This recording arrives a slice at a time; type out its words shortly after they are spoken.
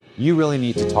you really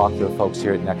need to talk to the folks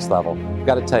here at Next Level. I've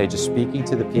got to tell you, just speaking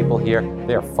to the people here,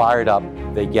 they are fired up.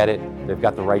 They get it. They've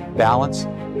got the right balance,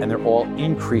 and they're all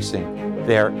increasing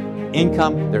their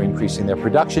income. They're increasing their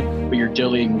production. But you're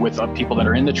dealing with people that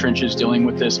are in the trenches, dealing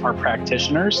with this, are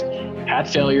practitioners, had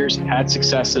failures, had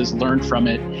successes, learned from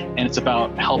it. And it's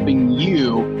about helping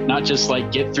you not just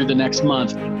like get through the next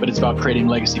month, but it's about creating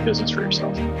legacy business for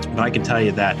yourself. But I can tell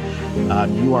you that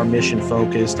you are mission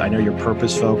focused. I know you're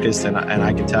purpose focused. And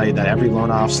I can tell you that every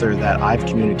loan officer that I've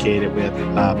communicated with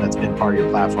that's been part of your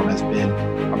platform has been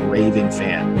a raving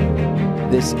fan.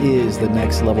 This is the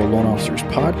Next Level Loan Officers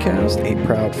Podcast, a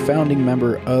proud founding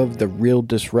member of the Real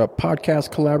Disrupt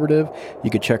Podcast Collaborative. You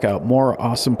can check out more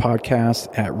awesome podcasts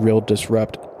at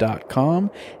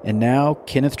realdisrupt.com. And now,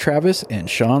 Kenneth Travis and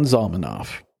Sean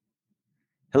Zalmanoff.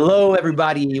 Hello,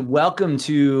 everybody. Welcome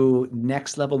to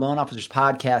Next Level Loan Officers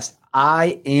Podcast.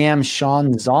 I am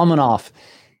Sean Zalmanoff,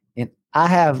 and I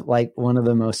have like one of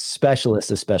the most specialist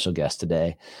of special guests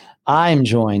today. I am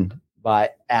joined by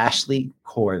Ashley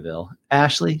Corville.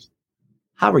 Ashley,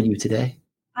 how are you today?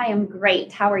 I am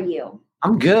great. How are you?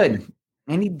 I'm good.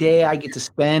 Any day I get to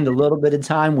spend a little bit of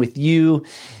time with you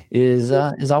is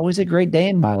always a great day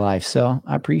in my life. So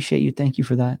I appreciate you. Thank you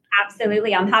for that.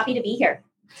 Absolutely. I'm happy to be here.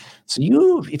 So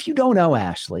if you don't know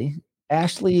Ashley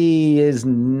has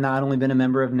not only been a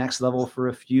member of Next Level for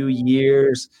a few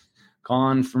years,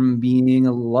 gone from being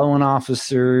a loan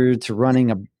officer to running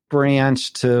a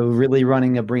branch to really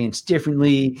running a branch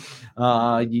differently.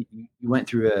 You went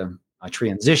through a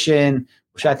transition,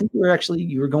 which I think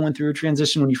you were going through a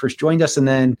transition when you first joined us, and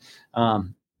then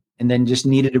just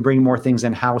needed to bring more things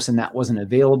in house, and that wasn't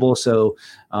available. So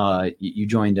you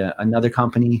joined another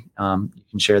company. You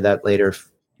can share that later if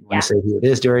you want to say who it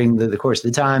is during the course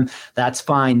of the time. That's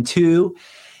fine too.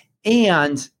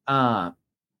 And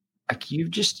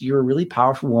you're a really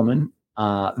powerful woman.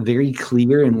 Very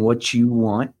clear in what you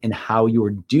want and how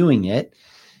you're doing it.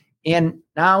 And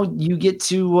now you get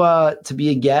to be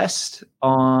a guest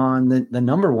on the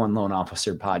number one loan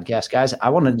officer podcast. Guys, I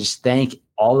want to just thank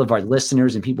all of our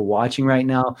listeners and people watching right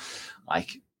now.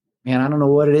 Like, man, I don't know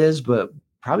what it is, but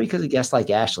probably because of guests like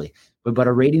Ashley, but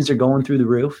our ratings are going through the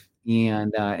roof.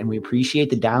 And we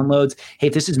appreciate the downloads. Hey,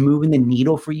 if this is moving the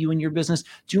needle for you in your business,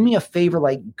 do me a favor,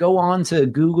 like go on to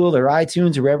Google or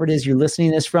iTunes or wherever it is you're listening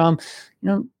to this from,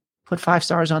 put 5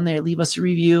 stars on there, leave us a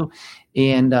review,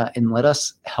 and let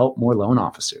us help more loan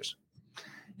officers.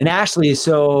 And Ashley,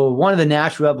 so one of the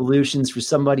natural evolutions for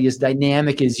somebody as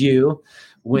dynamic as you,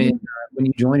 when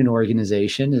you join an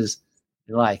organization, is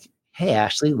you're like, hey,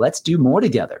 Ashley, let's do more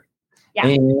together.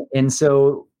 Yeah. And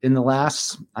so in the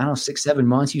last, 6-7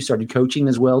 months, you started coaching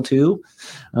as well too.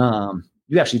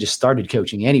 You actually just started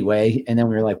coaching anyway. And then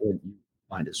we were like, well, you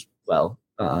might as well,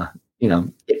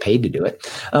 get paid to do it.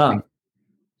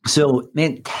 So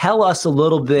man, tell us a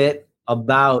little bit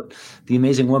about the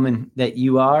amazing woman that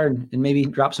you are, and maybe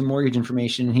drop some mortgage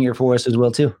information in here for us as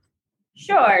well too.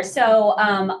 Sure. So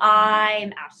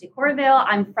I'm Ashley Corville.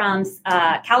 I'm from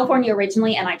California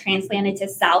originally, and I transplanted to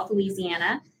South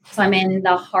Louisiana. So I'm in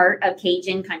the heart of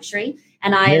Cajun country,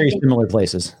 and very similar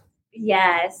places.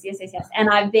 Yes. And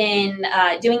I've been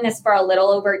doing this for a little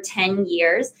over 10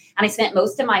 years, and I spent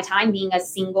most of my time being a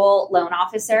single loan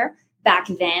officer. Back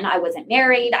then, I wasn't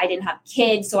married. I didn't have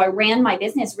kids. So I ran my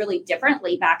business really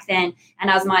differently back then. And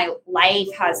as my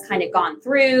life has kind of gone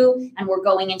through and we're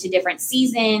going into different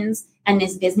seasons, and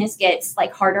this business gets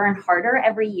like harder and harder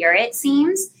every year, it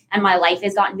seems, and my life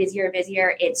has gotten busier and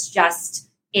busier, it's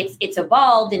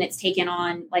evolved and it's taken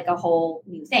on like a whole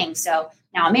new thing. So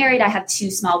now I'm married. I have 2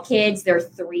 small kids. They're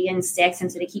 3 and 6.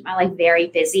 And so to keep my life very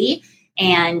busy.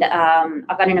 And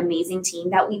I've got an amazing team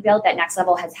that we built that Next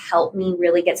Level has helped me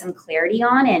really get some clarity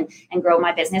on and grow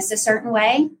my business a certain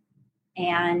way.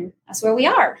 And that's where we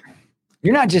are.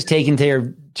 You're not just taking care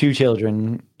of 2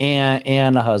 children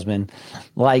and a husband.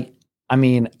 Like,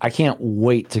 I can't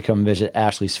wait to come visit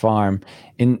Ashley's farm.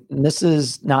 And this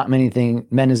is not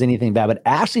meant as anything bad, but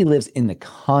Ashley lives in the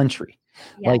country.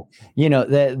 Yeah. Like,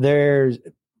 there's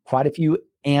quite a few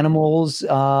animals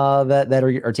that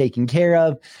are taken care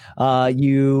of.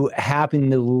 You happen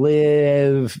to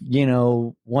live,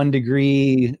 1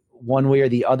 degree one way or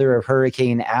the other of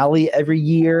Hurricane Alley every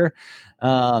year.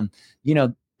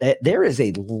 There is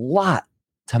a lot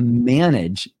to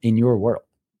manage in your world.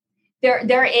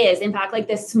 There is. In fact, like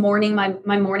this morning, my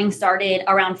morning started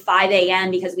around 5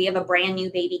 a.m. because we have a brand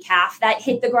new baby calf that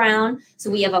hit the ground. So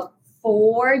we have a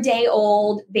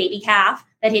 4-day-old baby calf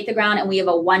that hit the ground, and we have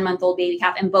a 1-month-old baby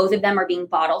calf, and both of them are being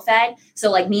bottle fed.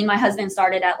 So like me and my husband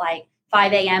started at like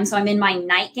 5 a.m. So I'm in my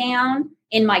nightgown,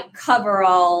 in my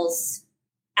coveralls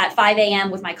at 5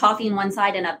 a.m. with my coffee in one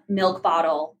side and a milk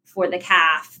bottle for the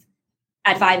calf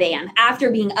at 5 a.m. after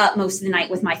being up most of the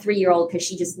night with my 3-year-old because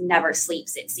she just never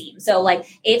sleeps, it seems. So like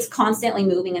it's constantly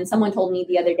moving. And someone told me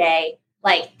the other day,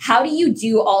 like, how do you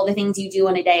do all the things you do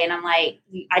in a day? And I'm like,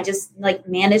 I just like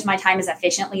manage my time as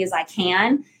efficiently as I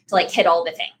can to like hit all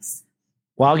the things.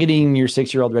 While getting your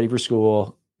 6-year-old ready for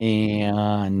school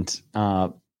and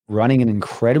running an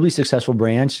incredibly successful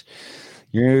branch,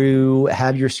 you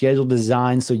have your schedule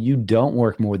designed so you don't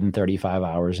work more than 35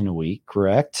 hours in a week,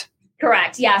 correct?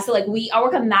 Correct. Yeah. So like I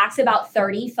work a max about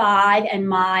 35, and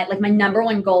my number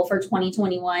one goal for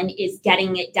 2021 is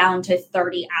getting it down to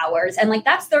 30 hours. And like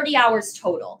that's 30 hours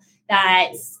total.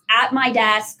 That's at my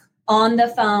desk, on the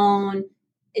phone,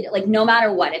 like no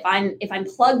matter what. If I'm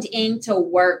plugged into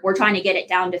work, we're trying to get it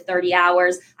down to 30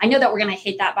 hours. I know that we're going to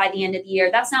hit that by the end of the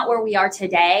year. That's not where we are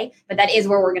today, but that is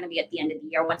where we're going to be at the end of the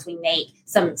year once we make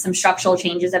some structural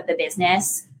changes of the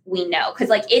business. We know, because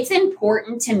like it's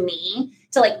important to me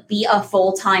to like be a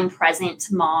full-time present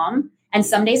mom. And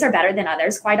some days are better than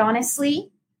others, quite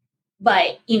honestly.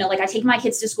 But, you know, like I take my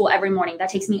kids to school every morning. That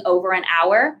takes me over an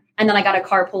hour. And then I got to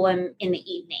carpool them in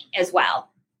the evening as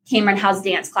well. Cameron has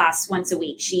dance class once a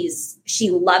week. She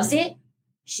loves it.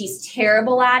 She's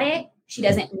terrible at it. She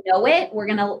doesn't know it. We're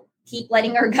going to keep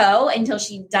letting her go till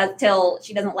she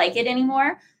doesn't like it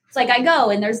anymore. It's like I go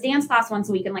and there's dance class once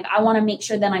a week. And like, I want to make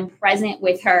sure that I'm present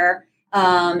with her.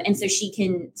 And so she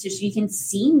can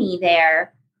see me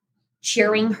there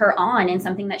cheering her on in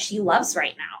something that she loves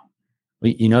right now.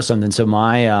 Well, you know something. So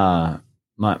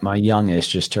my youngest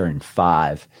just turned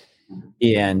 5,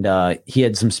 and he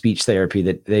had some speech therapy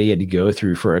that they had to go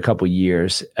through for a couple of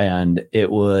years. And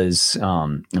it was,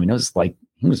 it was like,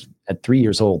 he was at 3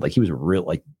 years old. Like he was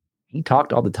he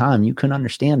talked all the time. You couldn't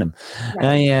understand him.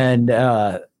 Right.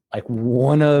 And, like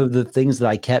one of the things that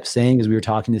I kept saying as we were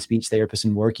talking to speech therapists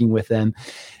and working with them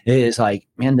is like,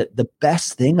 man, the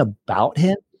best thing about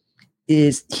him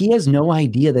is he has no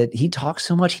idea that he talks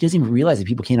so much. He doesn't even realize that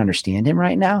people can't understand him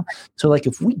right now. So like,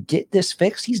 if we get this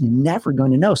fixed, he's never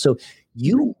going to know. So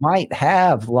you might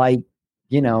have like,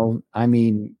 Greta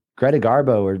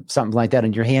Garbo or something like that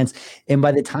in your hands. And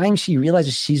by the time she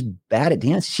realizes she's bad at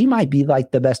dance, she might be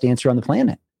like the best dancer on the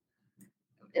planet.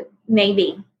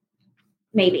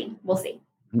 Maybe we'll see.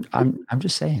 I'm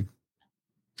just saying.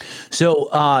 So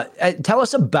tell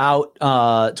us about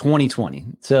 2020.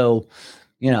 So,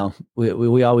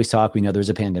 we always talk, we know there's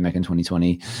a pandemic in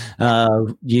 2020.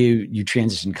 You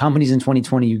transitioned companies in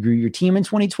 2020, you grew your team in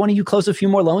 2020, you closed a few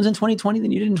more loans in 2020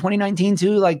 than you did in 2019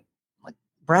 too. Like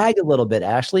brag a little bit,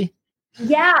 Ashley.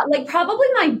 Yeah, like probably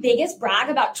my biggest brag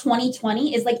about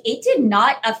 2020 is like it did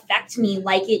not affect me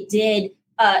like it did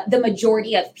the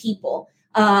majority of people.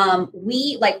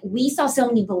 We saw so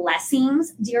many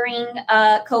blessings during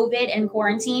COVID and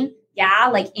quarantine. Yeah,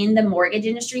 like in the mortgage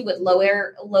industry with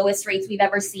lowest rates we've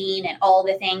ever seen and all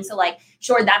the things. So like,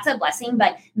 sure, that's a blessing.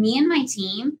 But me and my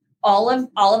team, all of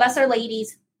us are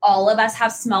ladies. All of us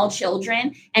have small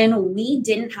children, and we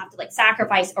didn't have to like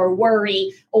sacrifice or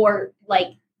worry or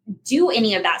like do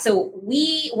any of that. So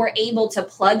we were able to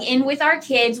plug in with our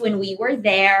kids when we were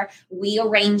there. We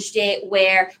arranged it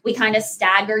where we kind of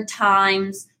staggered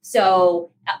times.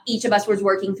 So each of us was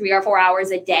working 3 or 4 hours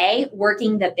a day,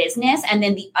 working the business. And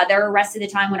then the other rest of the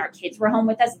time when our kids were home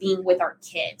with us, being with our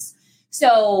kids.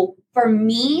 So for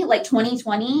me, like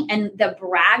 2020 and the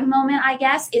brag moment, I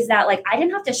guess, is that like, I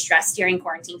didn't have to stress during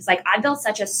quarantine. Cause like I built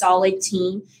such a solid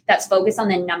team that's focused on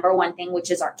the number one thing, which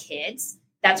is our kids.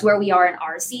 That's where we are in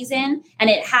our season. And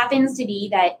it happens to be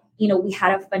that, we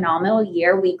had a phenomenal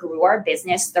year. We grew our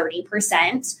business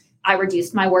 30%. I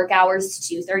reduced my work hours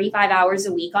to 35 hours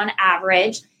a week on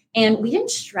average. And we didn't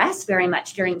stress very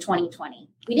much during 2020.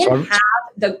 We didn't have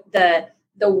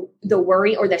the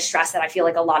worry or the stress that I feel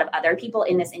like a lot of other people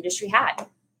in this industry had.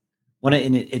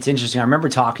 And it's interesting. I remember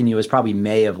talking to you, it was probably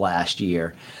May of last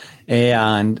year.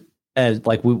 And as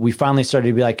like, we finally started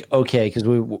to be like, okay, because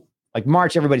we like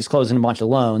March, everybody's closing a bunch of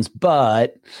loans,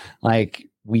 but like,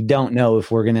 we don't know if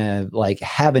we're going to like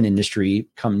have an industry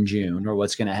come June or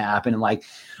what's going to happen. And like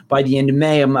by the end of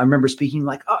May, I remember speaking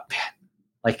like, oh,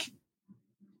 like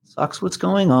sucks what's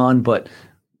going on, but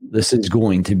this is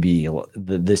going to be,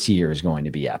 this year is going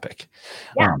to be epic.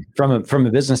 Yeah. From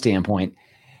a business standpoint.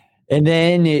 And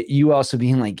then you also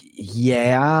being like,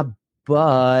 yeah,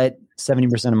 but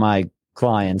 70% of my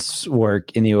clients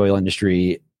work in the oil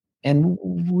industry and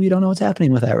we don't know what's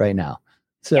happening with that right now.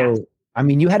 So, yeah. I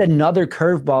mean, you had another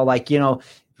curveball, like,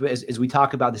 as we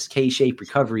talk about this K-shaped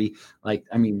recovery, like,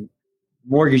 I mean,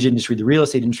 mortgage industry, the real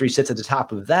estate industry sits at the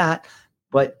top of that,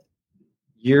 but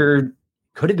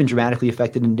could have been dramatically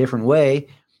affected in a different way.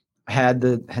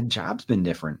 had jobs been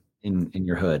different in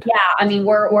your hood? Yeah, I mean,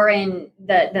 we're in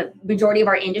the majority of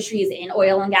our industry is in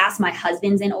oil and gas. My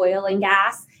husband's in oil and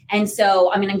gas. And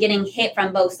so, I mean, I'm getting hit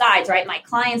from both sides, right? My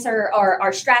clients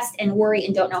are stressed and worried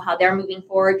and don't know how they're moving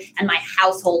forward. And my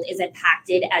household is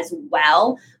impacted as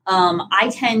well. I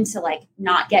tend to like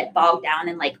not get bogged down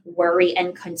in like worry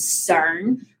and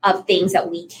concern of things that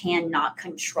we cannot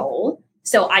control.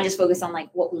 So I just focus on like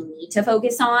what we need to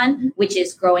focus on, which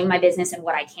is growing my business and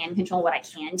what I can control, what I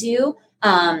can do,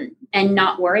 and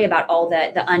not worry about all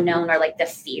the unknown or like the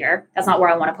fear. That's not where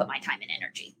I want to put my time and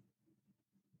energy.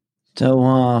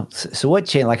 So what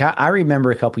changed? Like I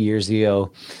remember a couple years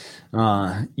ago,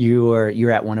 you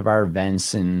were at one of our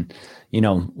events, and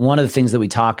one of the things that we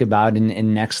talk about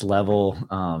in Next Level,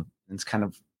 it's kind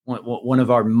of one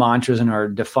of our mantras and our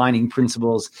defining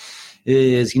principles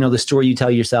is, the story you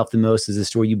tell yourself the most is the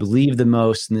story you believe the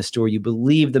most, and the story you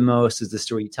believe the most is the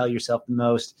story you tell yourself the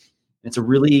most. And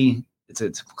it's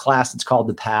a class that's called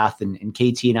The Path, and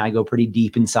KT and I go pretty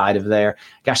deep inside of there.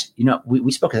 Gosh,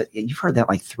 we spoke, you've heard that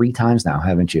like 3 times now,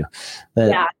 haven't you?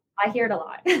 Yeah, I hear it a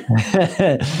lot.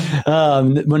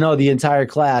 Well, no, the entire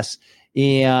class.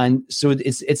 And so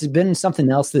it's been something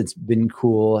else that's been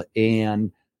cool.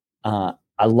 And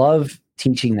I love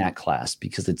teaching that class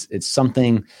because it's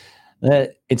something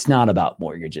that it's not about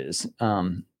mortgages.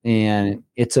 And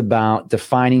it's about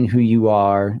defining who you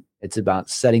are. It's about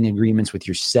setting agreements with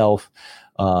yourself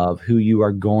of who you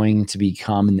are going to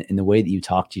become in the way that you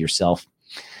talk to yourself.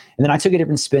 And then I took a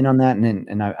different spin on that.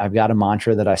 And I've got a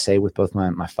mantra that I say with both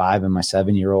my 5 and my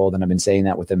 7-year-old. And I've been saying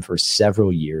that with them for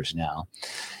several years now.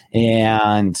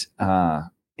 And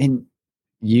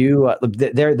you,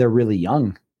 they're really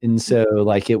young. And so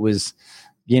like, it was,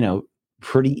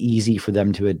 pretty easy for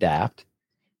them to adapt.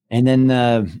 And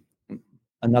then,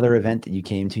 another event that you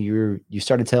came to, you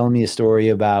started telling me a story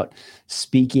about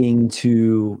speaking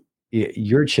to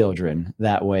your children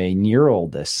that way, and your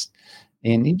oldest.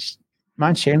 And you just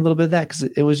mind sharing a little bit of that? Because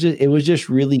it was just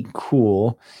really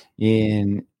cool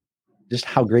in just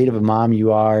how great of a mom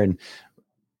you are and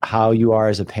how you are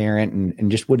as a parent,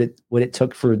 and just what it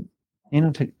took for,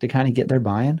 to kind of get their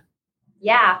buy-in.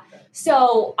 Yeah.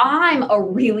 So I'm a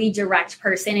really direct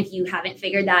person. If you haven't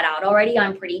figured that out already,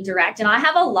 I'm pretty direct, and I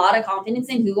have a lot of confidence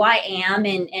in who I am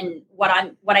and what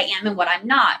I am and what I'm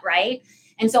not. Right.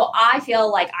 And so I feel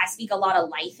like I speak a lot of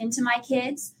life into my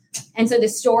kids. And so the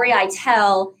story I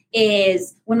tell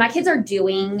is when my kids are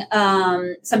doing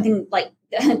something like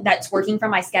that's working for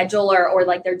my schedule or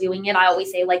like they're doing it, I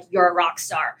always say like, you're a rock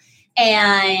star.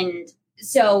 And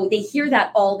so they hear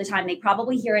that all the time. They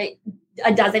probably hear it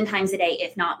a dozen times a day,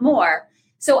 if not more.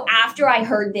 So after I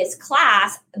heard this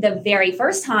class, the very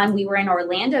first time we were in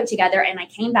Orlando together, and I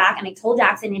came back and I told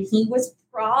Jackson, and he was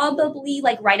probably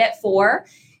like right at 4.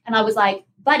 And I was like,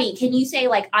 buddy, can you say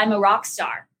like, I'm a rock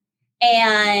star?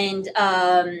 And,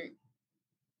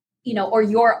 or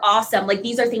you're awesome. Like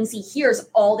these are things he hears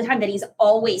all the time that he's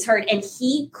always heard. And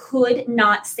he could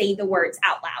not say the words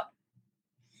out loud.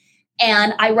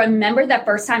 And I remember the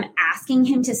first time asking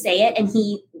him to say it, and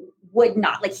he would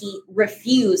not, like he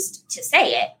refused to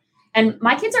say it. And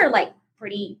my kids are like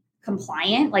pretty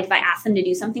compliant. Like if I ask them to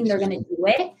do something, they're going to do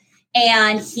it.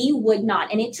 And he would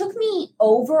not. And it took me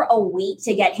over a week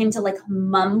to get him to like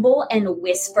mumble and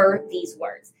whisper these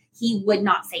words. He would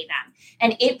not say them.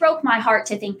 And it broke my heart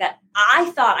to think that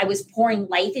I thought I was pouring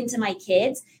life into my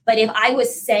kids, but if I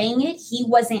was saying it, he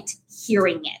wasn't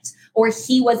hearing it, or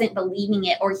he wasn't believing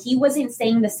it, or he wasn't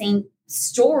saying the same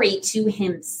story to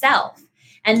himself.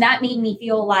 And that made me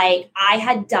feel like I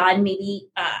had done maybe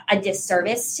a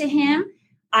disservice to him.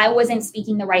 I wasn't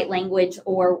speaking the right language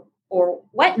or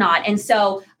whatnot. And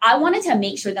so I wanted to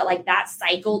make sure that like that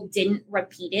cycle didn't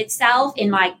repeat itself in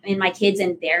my kids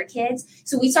and their kids.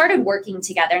 So we started working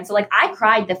together. And so like I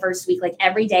cried the first week, like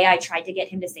every day I tried to get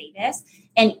him to say this,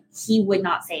 and he would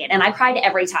not say it. And I cried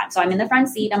every time. So I'm in the front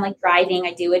seat, I'm like driving.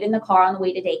 I do it in the car on the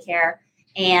way to daycare.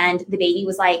 And the baby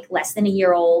was like less than a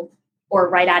year old, or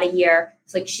right at a year.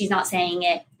 It's like, she's not saying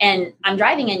it. And I'm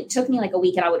driving, and it took me like a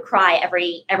week, and I would cry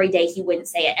every day he wouldn't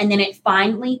say it. And then it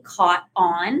finally caught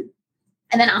on.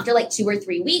 And then after like 2 or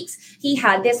 3 weeks, he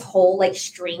had this whole like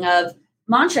string of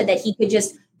mantra that he could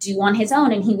just do on his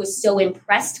own. And he was so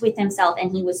impressed with himself,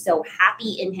 and he was so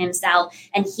happy in himself.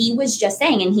 And he was just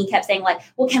saying, and he kept saying like,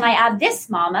 well, can I add this,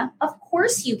 mama? Of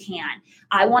course you can.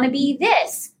 I want to be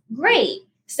this. Great.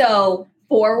 So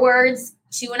forwards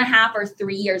 2.5 or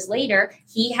 3 years later,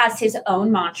 he has his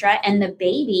own mantra, and the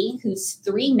baby, who's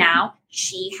 3 now,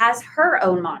 she has her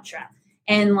own mantra.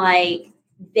 And like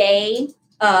they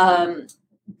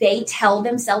tell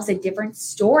themselves a different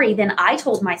story than I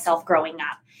told myself growing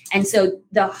up. And so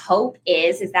the hope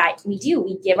is that we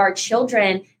give our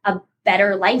children a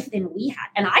better life than we had.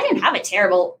 And I didn't have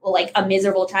a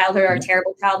miserable childhood or a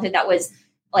terrible childhood that was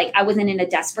like, I wasn't in a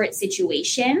desperate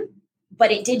situation,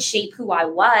 but it did shape who I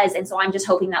was. And so I'm just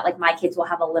hoping that like my kids will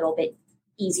have a little bit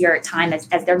easier time as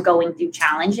they're going through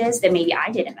challenges than maybe I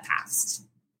did in the past.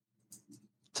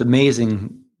 It's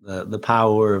amazing the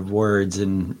power of words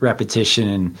and repetition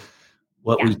and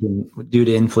what we can do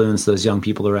to influence those young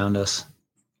people around us.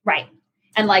 Right.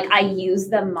 And like I use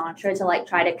the mantra to like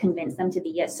try to convince them to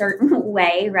be a certain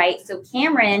way, right? So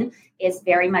Cameron is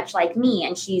very much like me,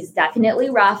 and she's definitely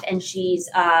rough, and she's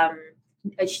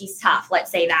tough. Let's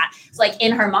say that. So like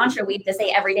in her mantra, we have to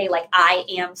say every day, like, I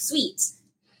am sweet,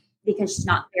 because she's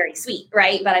not very sweet,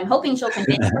 right? But I'm hoping she'll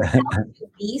convince herself to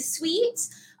be sweet,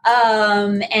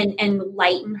 and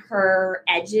lighten her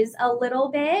edges a little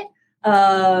bit.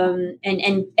 And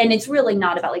it's really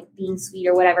not about like being sweet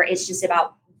or whatever. It's just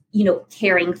about,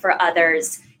 caring for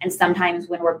others. And sometimes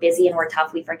when we're busy and we're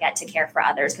tough, we forget to care for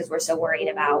others because we're so worried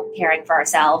about caring for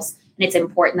ourselves. And it's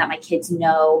important that my kids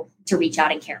know to reach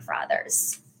out and care for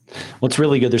others. Well, it's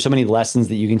really good. There's so many lessons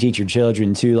that you can teach your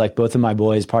children too. Like both of my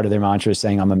boys, part of their mantra is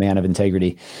saying, I'm a man of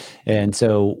integrity. And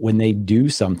so when they do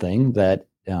something that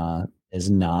is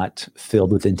not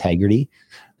filled with integrity,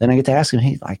 then I get to ask them,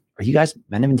 hey, like, are you guys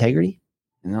men of integrity?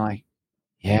 And they're like,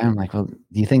 yeah. I'm like, well, do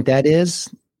you think that is?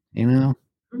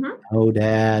 Oh,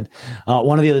 Dad.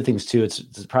 One of the other things too, it's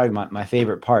probably my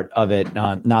favorite part of it.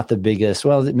 Not the biggest,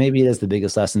 well, maybe it is the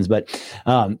biggest lessons, but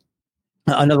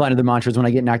another line of the mantra is when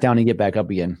I get knocked down and get back up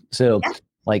again. So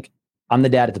like I'm the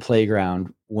dad at the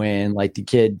playground when like the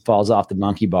kid falls off the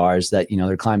monkey bars that,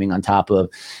 they're climbing on top of,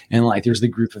 and like, there's the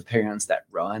group of parents that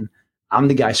run. I'm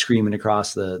the guy screaming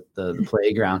across the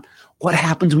playground. What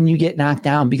happens when you get knocked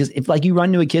down? Because if like you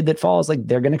run to a kid that falls, like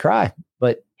they're going to cry.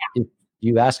 But if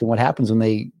you ask them what happens when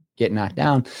they get knocked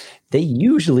down, they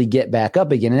usually get back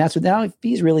up again. And that's what now, if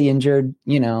he's really injured,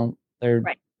 they're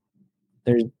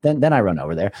then I run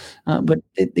over there. But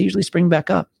they usually spring back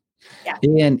up. Yeah.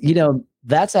 And,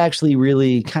 that's actually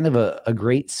really kind of a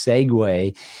great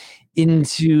segue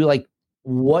into like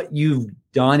what you've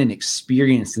done and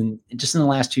experienced in just in the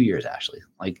last 2 years, Ashley.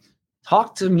 Like,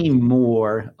 talk to me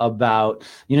more about,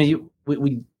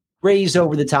 we raised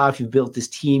over the top, you've built this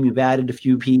team, you've added a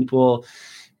few people,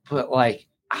 but like,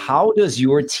 how does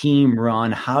your team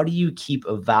run? How do you keep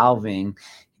evolving?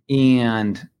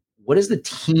 And what has the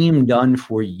team done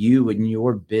for you in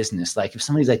your business? Like if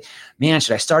somebody's like, man,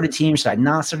 should I start a team? Should I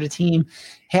not start a team?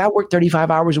 Hey, I work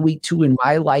 35 hours a week too, and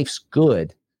my life's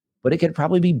good, but it could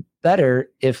probably be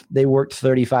better if they worked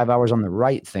 35 hours on the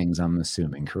right things, I'm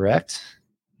assuming, correct?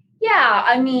 Yeah.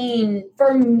 I mean,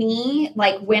 for me,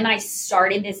 like when I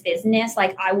started this business,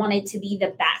 like I wanted to be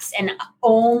the best, and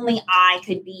only I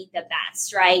could be the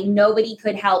best, right? Nobody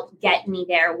could help get me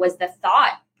there was the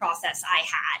thought process I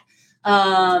had.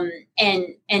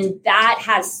 And that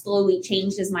has slowly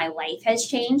changed as my life has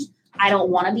changed. I don't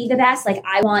want to be the best. Like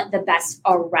I want the best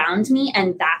around me.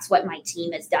 And that's what my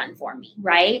team has done for me.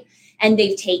 Right. And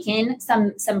they've taken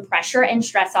some pressure and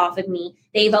stress off of me.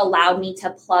 They've allowed me to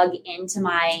plug into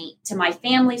my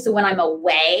family. So when I'm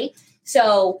away,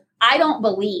 so I don't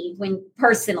believe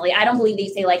they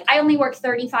say like, I only work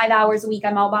 35 hours a week.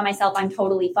 I'm all by myself. I'm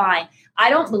totally fine. I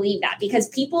don't believe that, because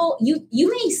people, you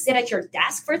may sit at your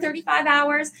desk for 35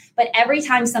 hours, but every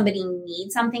time somebody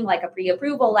needs something like a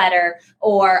pre-approval letter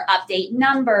or update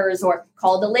numbers or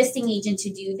call the listing agent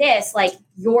to do this, like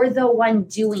you're the one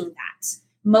doing that,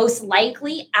 most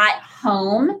likely at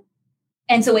home.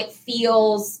 And so it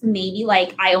feels maybe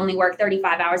like I only work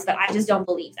 35 hours, but I just don't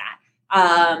believe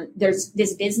that. There's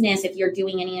this business, if you're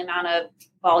doing any amount of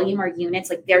volume or units,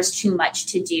 like there's too much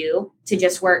to do to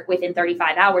just work within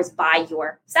 35 hours by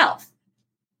yourself.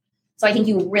 So I think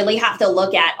you really have to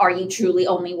look at, are you truly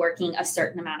only working a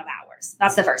certain amount of hours?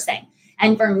 That's the first thing.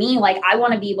 And for me, like I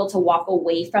want to be able to walk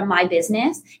away from my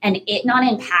business and it not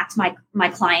impact my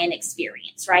client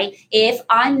experience, right? If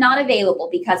I'm not available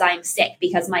because I'm sick,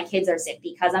 because my kids are sick,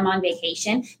 because I'm on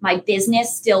vacation, my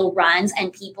business still runs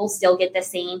and people still get the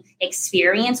same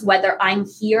experience, whether I'm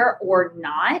here or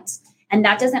not. And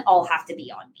that doesn't all have to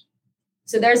be on me.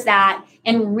 So there's that.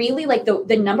 And really like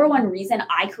the number one reason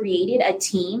I created a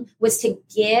team was to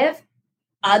give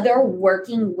other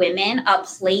working women a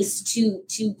place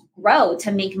to grow,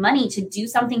 to make money, to do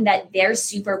something that they're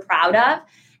super proud of.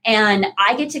 And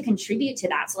I get to contribute to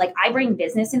that. So like I bring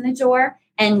business in the door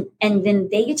and then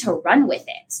they get to run with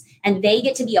it and they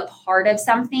get to be a part of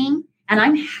something. And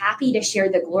I'm happy to share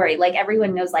the glory. Like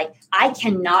everyone knows, like I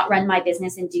cannot run my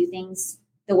business and do things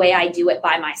the way I do it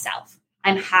by myself.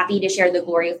 I'm happy to share the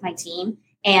glory with my team.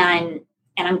 And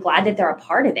And I'm glad that they're a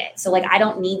part of it. So like, I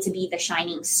don't need to be the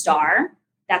shining star.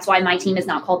 That's why my team is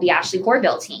not called the Ashley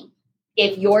Corville team.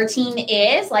 If your team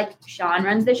is like Sean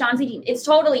runs the Shawnzy team, it's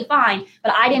totally fine.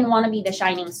 But I didn't want to be the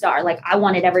shining star. Like I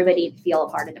wanted everybody to feel a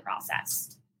part of the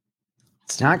process.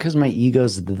 It's not because my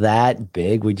ego's that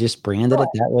big. We just branded it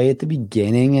that way at the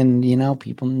beginning, and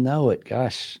people know it.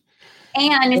 Gosh.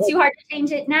 And it's too hard to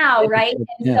change it now, right? And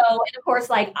so, and of course,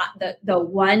 like the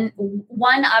one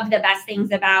of the best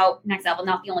things about Next Level,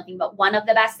 not the only thing, but one of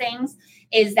the best things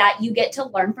is that you get to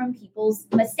learn from people's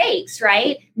mistakes,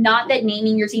 right? Not that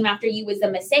naming your team after you was a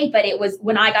mistake, but it was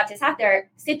when I got to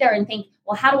sit there and think,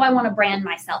 well, how do I want to brand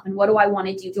myself? And what do I want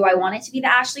to do? Do I want it to be the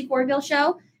Ashley Corville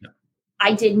show? No.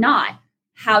 I did not.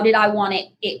 How did I want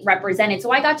it represented?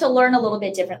 So I got to learn a little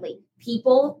bit differently.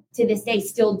 People to this day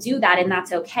still do that, and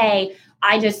that's okay.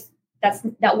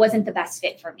 That wasn't the best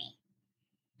fit for me.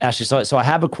 Ashley, so I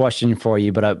have a question for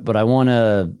you, but I want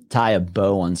to tie a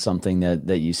bow on something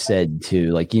that you said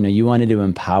too. Like, you wanted to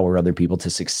empower other people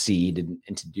to succeed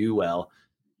and to do well.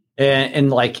 And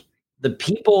like the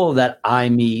people that I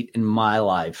meet in my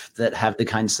life that have the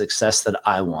kind of success that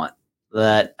I want,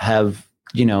 that have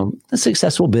a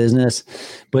successful business,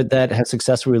 but that have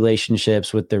successful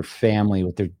relationships with their family,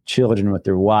 with their children, with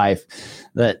their wife,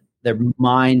 that their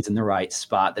mind's in the right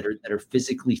spot, that are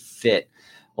physically fit.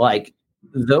 Like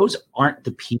those aren't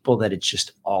the people that it's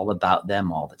just all about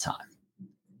them all the time.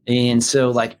 And so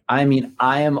like, I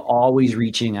am always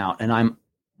reaching out and I'm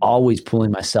always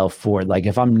pulling myself forward. Like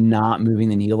if I'm not moving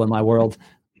the needle in my world,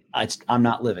 I'm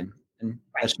not living. And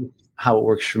that's how it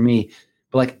works for me.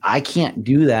 But like, I can't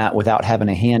do that without having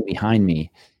a hand behind me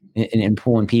and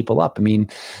pulling people up. I mean,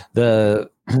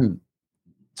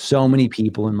 so many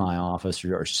people in my office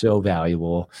are so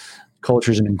valuable.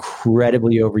 Culture is an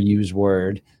incredibly overused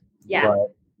word. Yeah.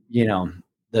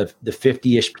 But, the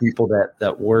 50-ish people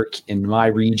that work in my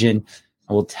region,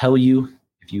 I will tell you,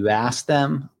 if you ask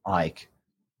them like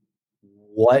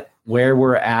where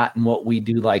we're at and what we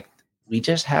do, like we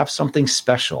just have something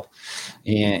special.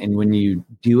 And when you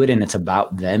do it and it's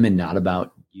about them and not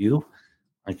about you,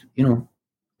 like,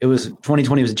 it was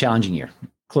 2020 was a challenging year.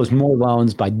 Closed more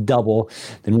loans by double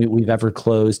than we've ever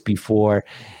closed before.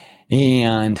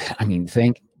 And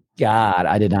thank God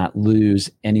I did not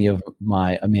lose any of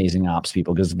my amazing ops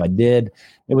people, because if I did,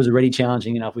 it was already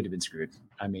challenging enough, we'd have been screwed.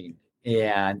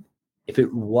 And if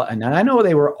it was, and I know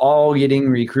they were all getting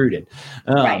recruited,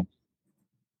 right.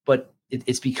 But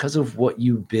it's because of what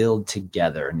you build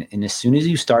together. And as soon as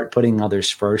you start putting others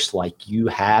first, like you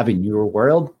have in your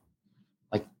world,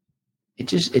 like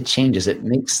it changes. It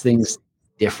makes things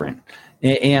different.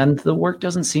 And the work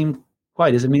doesn't seem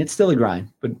quite as, it's still a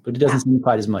grind, but it doesn't seem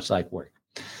quite as much like work.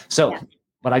 So,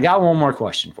 but I got one more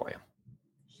question for you.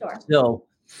 Sure. So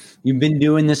you've been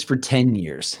doing this for 10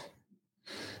 years.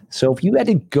 So if you had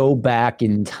to go back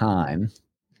in time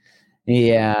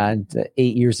and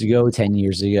 8 years ago, 10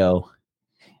 years ago,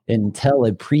 and tell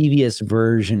a previous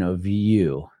version of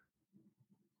you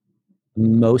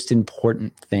most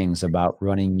important things about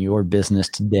running your business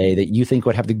today that you think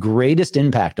would have the greatest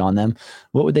impact on them,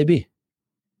 what would they be?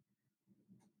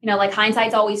 Like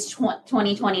hindsight's always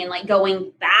 2020, and like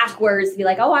going backwards to be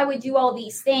like, oh, I would do all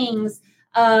these things.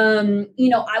 I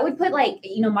would put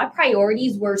my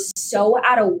priorities were so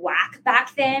out of whack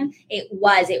back then. It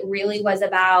really was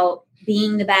about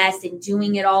being the best and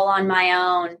doing it all on my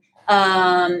own.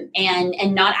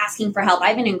 And not asking for help. I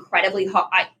had an incredibly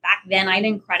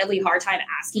hard time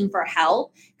asking for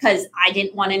help because I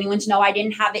didn't want anyone to know I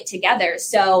didn't have it together.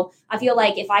 So I feel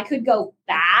like if I could go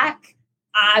back,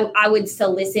 I would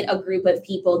solicit a group of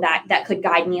people that could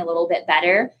guide me a little bit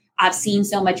better. I've seen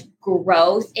so much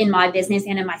growth in my business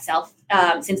and in myself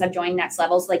since I've joined Next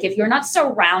Levels. Like if you're not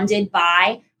surrounded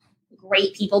by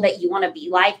great people that you want to be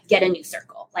like, get a new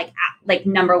circle. Like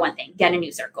number one thing, get a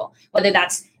new circle, whether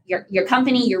that's your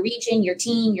company, your region, your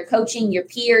team, your coaching, your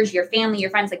peers, your family, your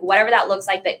friends, like whatever that looks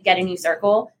like, but get a new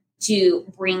circle to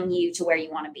bring you to where you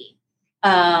want to be.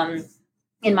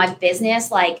 In my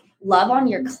business, like love on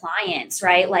your clients,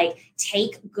 right? Like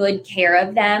take good care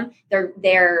of them.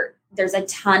 There's a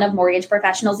ton of mortgage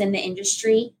professionals in the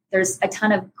industry. There's a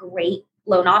ton of great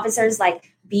loan officers.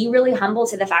 Like be really humble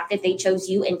to the fact that they chose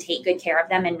you and take good care of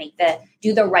them and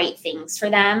do the right things for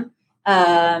them.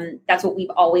 That's what we've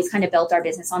always kind of built our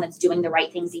business on. It's doing the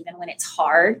right things, even when it's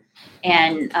hard.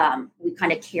 And, we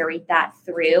kind of carried that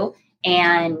through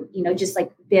and, just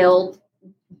like build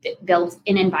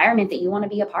an environment that you want to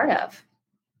be a part of.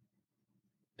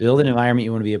 Build an environment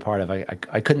you want to be a part of.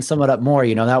 I couldn't sum it up more.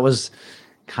 That was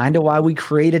kind of why we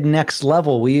created Next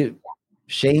Level. We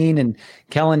Shane and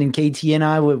Kellen and KT and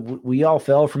I, we all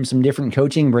fell from some different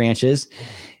coaching branches,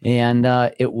 and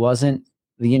it wasn't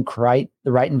the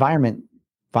right environment.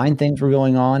 Fine things were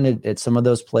going on at some of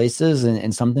those places,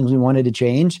 and some things we wanted to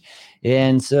change.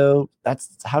 And so that's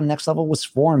how Next Level was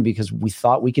formed, because we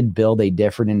thought we could build a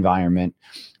different environment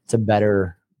to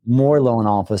better more loan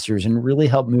officers and really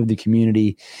help move the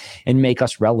community and make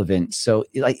us relevant. So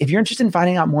like, if you're interested in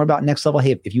finding out more about Next Level,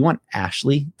 hey, if you want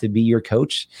Ashley to be your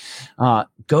coach,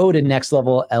 go to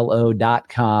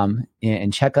nextlevello.com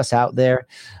and check us out there.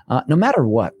 No matter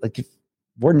what, like if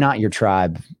we're not your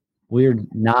tribe, we're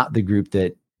not the group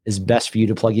that is best for you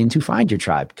to plug in to find your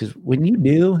tribe. Because when you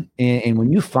do, and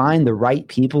when you find the right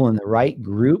people in the right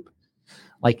group,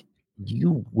 like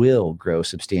you will grow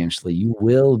substantially. You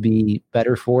will be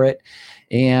better for it.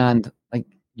 And like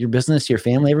your business, your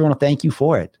family, everyone will thank you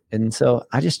for it. And so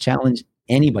I just challenge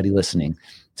anybody listening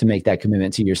to make that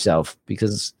commitment to yourself,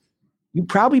 because you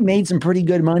probably made some pretty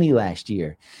good money last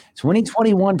year.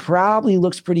 2021 probably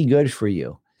looks pretty good for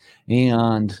you.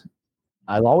 And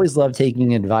I always love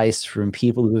taking advice from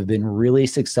people who have been really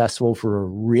successful for a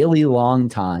really long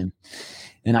time.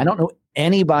 And I don't know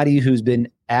anybody who's been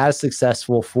as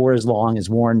successful for as long as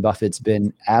Warren Buffett's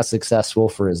been as successful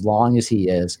for as long as he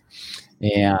is.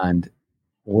 And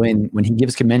when he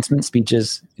gives commencement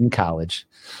speeches in college,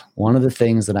 one of the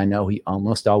things that I know he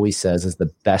almost always says is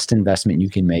the best investment you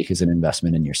can make is an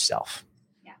investment in yourself.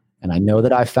 Yeah. And I know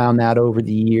that I've found that over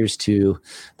the years too.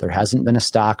 There hasn't been a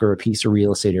stock or a piece of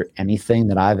real estate or anything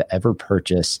that I've ever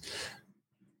purchased.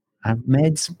 I've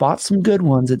bought some good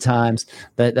ones at times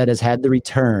that has had the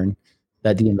return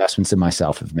that the investments in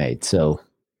myself have made. So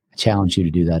I challenge you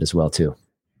to do that as well too.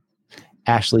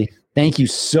 Ashley, thank you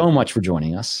so much for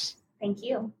joining us. Thank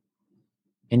you.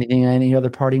 Any other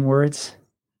parting words?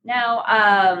 No,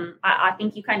 I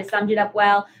think you kind of summed it up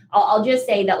well. I'll just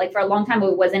say that like for a long time, I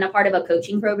wasn't a part of a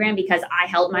coaching program because I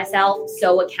held myself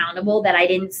so accountable that I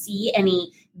didn't see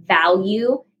any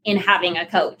value in having a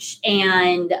coach.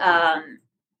 And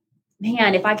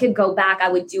man, if I could go back, I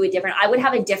would do it different. I would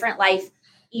have a different life.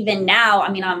 Even now,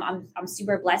 I mean, I'm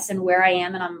super blessed in where I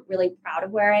am, and I'm really proud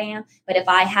of where I am. But if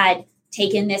I had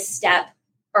taken this step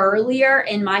earlier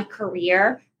in my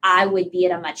career, I would be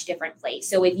at a much different place.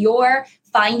 So if you're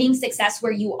finding success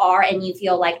where you are and you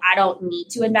feel like I don't need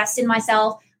to invest in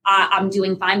myself, I'm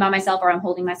doing fine by myself, or I'm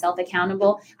holding myself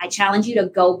accountable, I challenge you to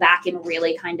go back and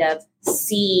really kind of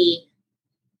see,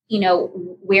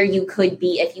 where you could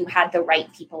be if you had the right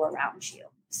people around you.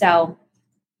 So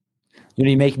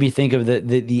you make me think of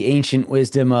the ancient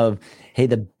wisdom of, hey,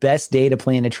 the best day to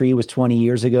plant a tree was 20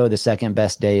 years ago. The second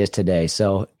best day is today.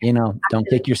 So, don't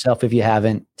kick yourself if you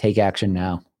haven't. Take action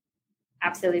now.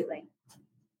 Absolutely.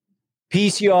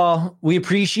 Peace, y'all. We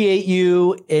appreciate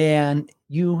you, and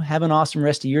you have an awesome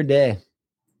rest of your day.